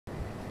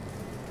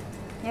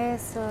Yeah,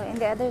 so in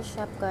the other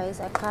shop, guys,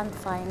 I can't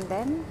find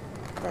them.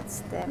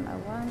 That's them I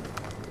want.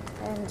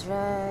 And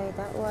dry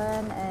that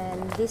one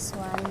and this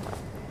one,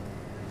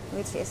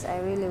 which is I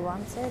really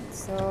wanted.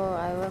 So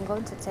I am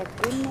going to take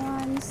green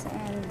ones,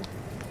 and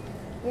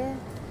yeah,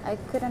 I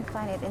couldn't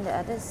find it in the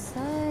other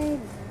side.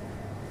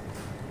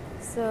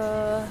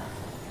 So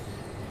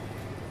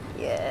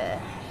yeah,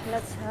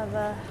 let's have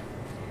a.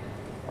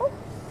 Oh,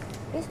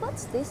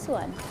 what's this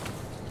one?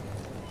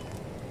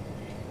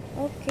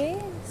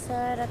 Okay, so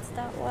that's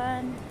that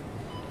one.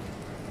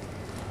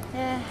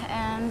 Yeah,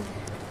 and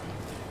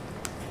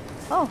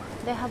oh,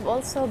 they have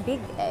also big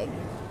egg.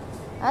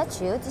 Ah,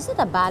 cute. Is it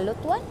a balot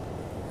one?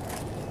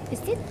 Is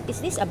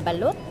this a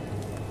balot?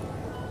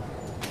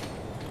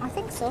 I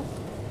think so.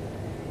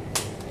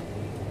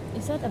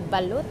 Is that a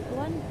balot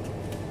one?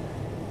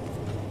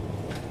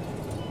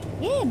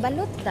 Yeah,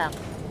 balot duck.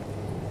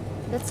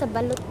 That's a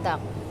balot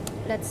duck.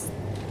 Let's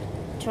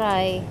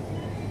try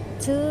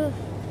two.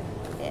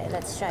 Yeah,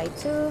 let's try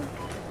two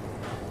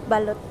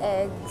balot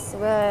eggs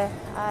where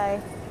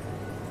I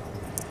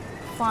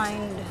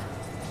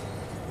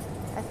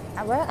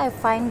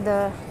find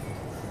the.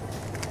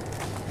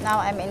 Now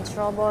I'm in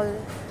trouble.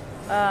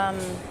 Yeah.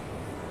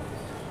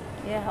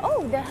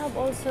 Oh, they have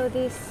also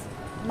this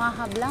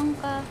maha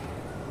blanca.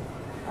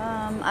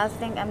 I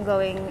think I'm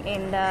going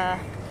in the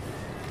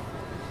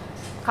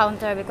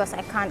counter because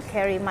I can't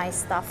carry my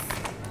stuff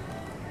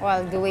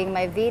while doing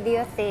my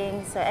video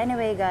thing. So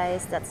anyway,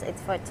 guys, that's it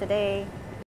for today.